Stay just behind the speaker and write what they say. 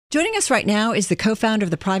Joining us right now is the co-founder of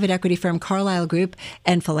the private equity firm Carlyle Group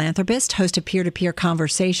and philanthropist, host of peer-to-peer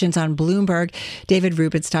conversations on Bloomberg, David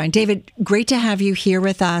Rubenstein. David, great to have you here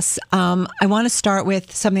with us. I want to start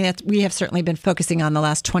with something that we have certainly been focusing on the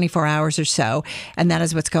last 24 hours or so, and that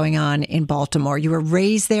is what's going on in Baltimore. You were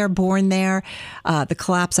raised there, born there. The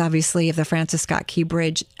collapse, obviously, of the Francis Scott Key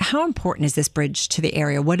Bridge. How important is this bridge to the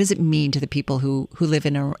area? What does it mean to the people who live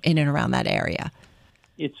in and around that area?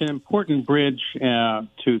 It's an important bridge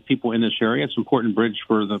to people in this area. It's an important bridge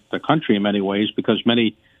for the country in many ways because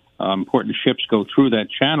many important ships go through that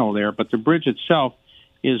channel there. But the bridge itself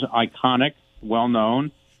is iconic,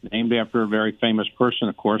 well-known, named after a very famous person,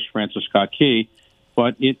 of course, Francis Scott Key.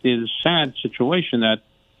 But it is a sad situation that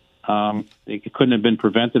it couldn't have been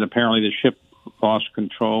prevented. Apparently, the ship lost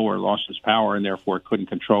control or lost its power, and therefore it couldn't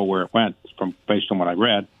control where it went, based on what I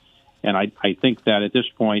read. And I think that at this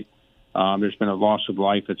point, there's been a loss of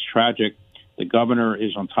life. It's tragic. The governor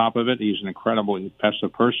is on top of it. He's an incredibly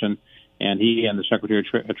impressive person, and he and the Secretary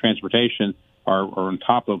of Transportation are on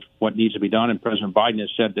top of what needs to be done. And President Biden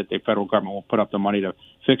has said that the federal government will put up the money to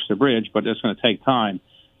fix the bridge, but it's going to take time.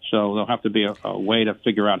 So there'll have to be a way to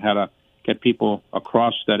figure out how to get people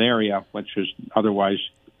across that area, which is otherwise,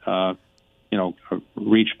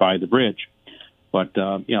 reached by the bridge. But,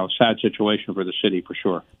 sad situation for the city for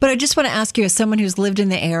sure. But I just want to ask you, as someone who's lived in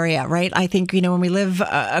the area, right? I think, when we live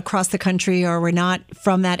across the country or we're not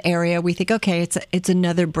from that area, we think, okay, it's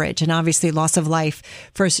another bridge. And obviously loss of life,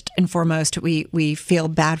 first and foremost, we feel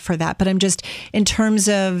bad for that. But I'm just, in terms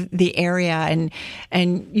of the area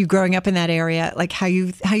and you growing up in that area, like how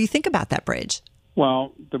you think about that bridge.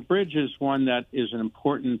 Well, the bridge is one that is an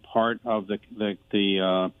important part of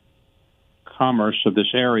the commerce of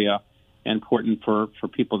this area. Important for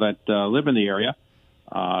people that live in the area.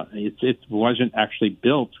 It wasn't actually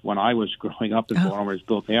built when I was growing up in Baltimore. It was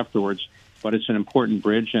built afterwards, but it's an important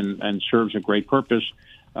bridge and serves a great purpose.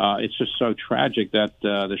 It's just so tragic that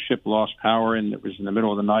the ship lost power and it was in the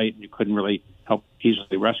middle of the night and you couldn't really help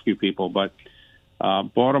easily rescue people. But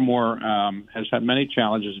Baltimore has had many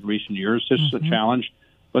challenges in recent years. This is a challenge,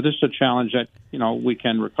 but this is a challenge that, we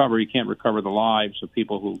can recover. You can't recover the lives of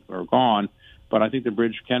people who are gone. But I think the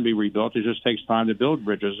bridge can be rebuilt. It just takes time to build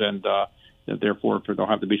bridges, and therefore there'll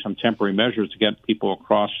have to be some temporary measures to get people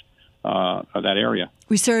across that area.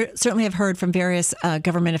 We certainly have heard from various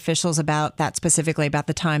government officials about that, specifically about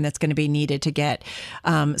the time that's going to be needed to get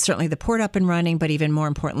certainly the port up and running, but even more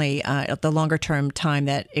importantly, the longer-term time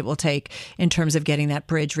that it will take in terms of getting that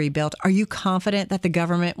bridge rebuilt. Are you confident that the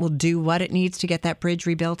government will do what it needs to get that bridge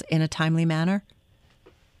rebuilt in a timely manner?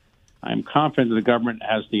 I'm confident that the government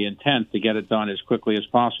has the intent to get it done as quickly as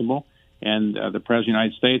possible. And the President of the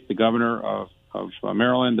United States, the governor of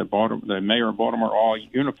Maryland, the mayor of Baltimore, all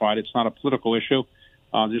unified. It's not a political issue.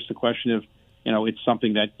 Just a question of, it's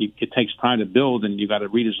something that it takes time to build, and you got to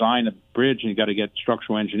redesign a bridge, and you got to get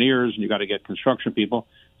structural engineers, and you got to get construction people.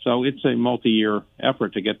 So it's a multi-year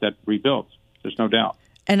effort to get that rebuilt. There's no doubt.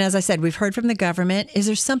 And as I said, we've heard from the government. Is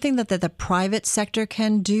there something that the private sector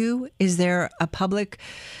can do? Is there a public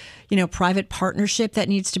private partnership that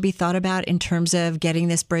needs to be thought about in terms of getting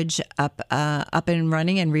this bridge up and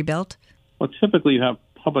running and rebuilt? Well, typically you have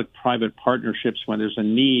public-private partnerships when there's a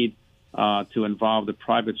need to involve the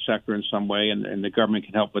private sector in some way, and the government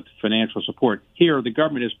can help with financial support. Here, the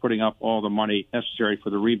government is putting up all the money necessary for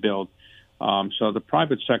the rebuild. So the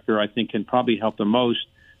private sector, I think, can probably help the most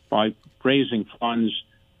by raising funds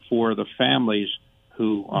for the families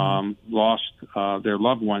who lost their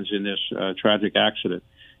loved ones in this tragic accident.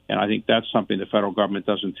 And I think that's something the federal government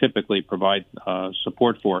doesn't typically provide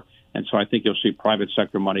support for. And so I think you'll see private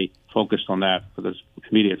sector money focused on that for the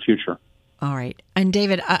immediate future. All right. And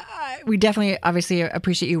David, we definitely obviously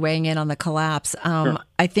appreciate you weighing in on the collapse. Sure.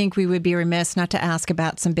 I think we would be remiss not to ask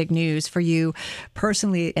about some big news for you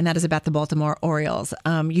personally, and that is about the Baltimore Orioles.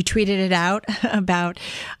 You tweeted it out about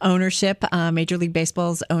ownership. Major League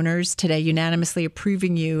Baseball's owners today unanimously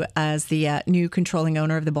approving you as the new controlling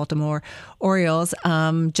owner of the Baltimore Orioles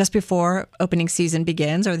just before opening season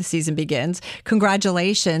begins, or the season begins.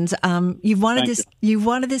 Congratulations. You've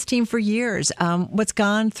wanted this team for years. What's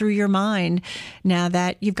gone through your mind now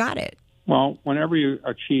that you've got it? Well, whenever you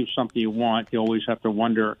achieve something you want, you always have to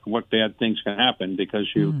wonder what bad things can happen because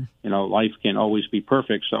life can always be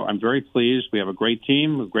perfect. So I'm very pleased. We have a great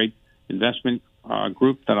team, a great investment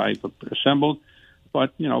group that I've assembled.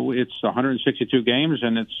 But, it's 162 games,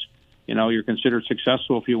 and it's, you're considered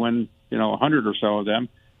successful if you win, 100 or so of them.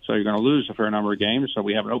 So you're going to lose a fair number of games. So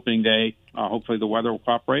we have an opening day. Hopefully the weather will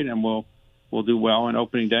cooperate, and we'll do well in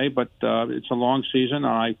opening day. But it's a long season.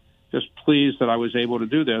 I'm just pleased that I was able to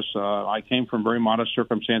do this. I came from very modest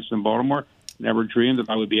circumstances in Baltimore. never dreamed that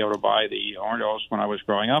I would be able to buy the Orioles when I was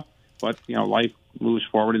growing up. But, life moves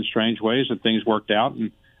forward in strange ways, and things worked out.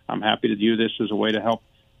 And I'm happy to view this as a way to help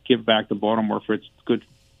give back to Baltimore for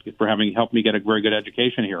having helped me get a very good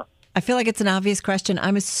education here. I feel like it's an obvious question.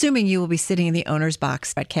 I'm assuming you will be sitting in the owner's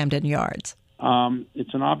box at Camden Yards.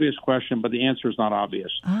 It's an obvious question, but the answer is not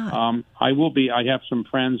obvious. I will be. I have some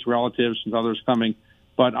friends, relatives, and others coming,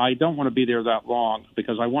 but I don't want to be there that long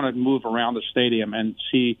because I want to move around the stadium and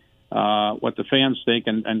see what the fans think,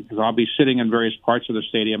 and I'll be sitting in various parts of the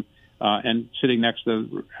stadium and sitting next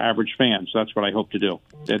to average fans. That's what I hope to do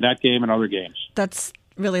in that game and other games. That's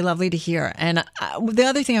really lovely to hear. And the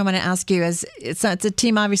other thing I want to ask you is, it's a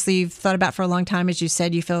team obviously you've thought about for a long time. As you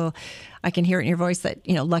said, you feel, I can hear it in your voice, that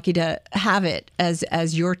lucky to have it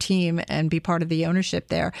as your team and be part of the ownership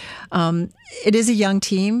there. It is a young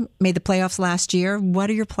team, made the playoffs last year. What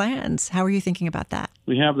are your plans? How are you thinking about that?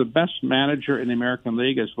 We have the best manager in the American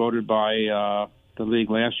League, as voted by the league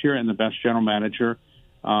last year, and the best general manager.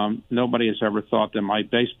 Nobody has ever thought that my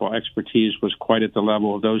baseball expertise was quite at the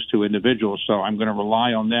level of those two individuals. So I'm going to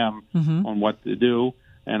rely on them on what to do,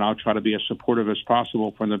 and I'll try to be as supportive as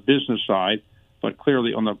possible from the business side. But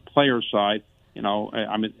clearly on the player side, we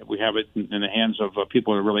have it in the hands of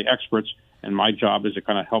people that are really experts, and my job is to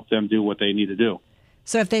kind of help them do what they need to do.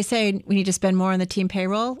 So if they say we need to spend more on the team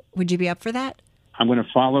payroll, would you be up for that? I'm going to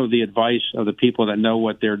follow the advice of the people that know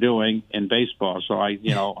what they're doing in baseball. So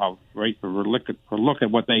I'll look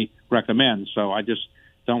at what they recommend. So I just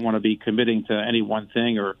don't want to be committing to any one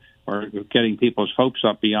thing or getting people's hopes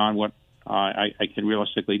up beyond what I can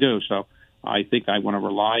realistically do. So I think I want to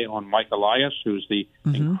rely on Mike Elias, who's the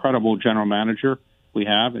incredible general manager we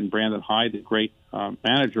have, and Brandon Hyde, the great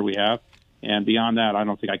manager we have. And beyond that, I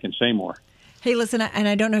don't think I can say more. Hey, listen, and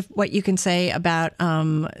I don't know what you can say about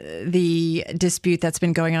the dispute that's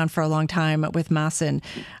been going on for a long time with Massar.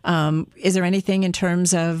 Is there anything in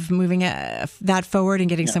terms of moving that forward and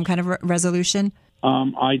getting some kind of resolution?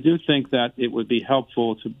 I do think that it would be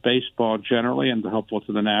helpful to baseball generally and helpful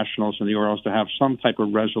to the Nationals and the Orioles to have some type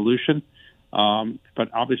of resolution.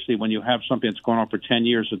 But obviously, when you have something that's going on for 10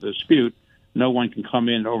 years of dispute, no one can come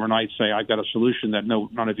in overnight and say, I've got a solution that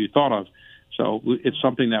none of you thought of. So it's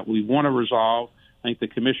something that we want to resolve. I think the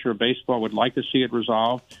Commissioner of Baseball would like to see it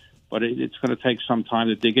resolved, but it's going to take some time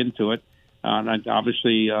to dig into it. And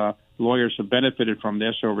obviously, lawyers have benefited from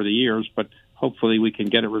this over the years, but hopefully we can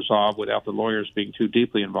get it resolved without the lawyers being too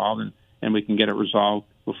deeply involved, and we can get it resolved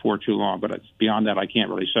before too long. But beyond that, I can't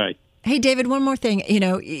really say. Hey, David, one more thing.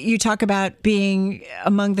 You talk about being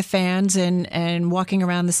among the fans and walking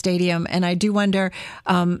around the stadium, and I do wonder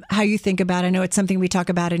how you think about it. I know it's something we talk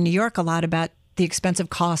about in New York a lot, about the expensive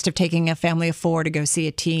cost of taking a family of four to go see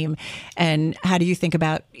a team. And how do you think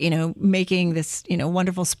about, making this,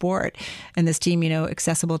 wonderful sport and this team,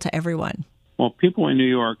 accessible to everyone? Well, people in New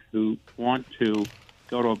York who want to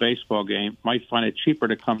go to a baseball game might find it cheaper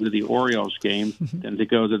to come to the Orioles game than to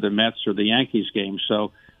go to the Mets or the Yankees game.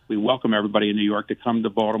 So we welcome everybody in New York to come to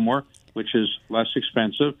Baltimore, which is less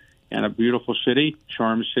expensive and a beautiful city,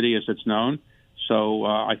 charm city as it's known. So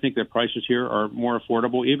I think the prices here are more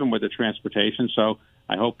affordable, even with the transportation. So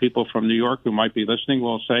I hope people from New York who might be listening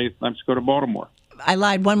will say, let's go to Baltimore. I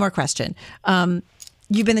lied. One more question.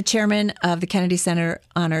 You've been the chairman of the Kennedy Center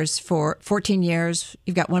Honors for 14 years.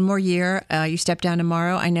 You've got one more year. You step down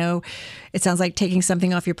tomorrow. I know it sounds like taking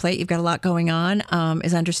something off your plate. You've got a lot going on,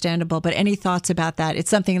 is understandable. But any thoughts about that? It's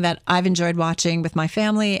something that I've enjoyed watching with my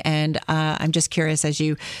family, and I'm just curious, as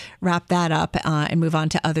you wrap that up and move on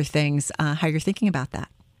to other things, how you're thinking about that.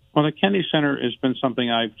 Well, the Kennedy Center has been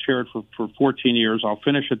something I've chaired for 14 years. I'll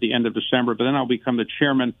finish at the end of December, but then I'll become the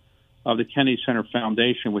chairman of the Kennedy Center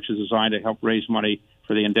Foundation, which is designed to help raise money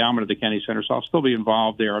for the endowment of the Kennedy Center. So I'll still be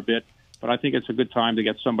involved there a bit, but I think it's a good time to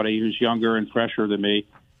get somebody who's younger and fresher than me.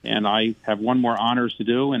 And I have one more honors to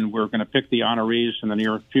do, and we're going to pick the honorees in the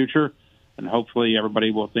near future, and hopefully everybody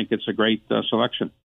will think it's a great selection.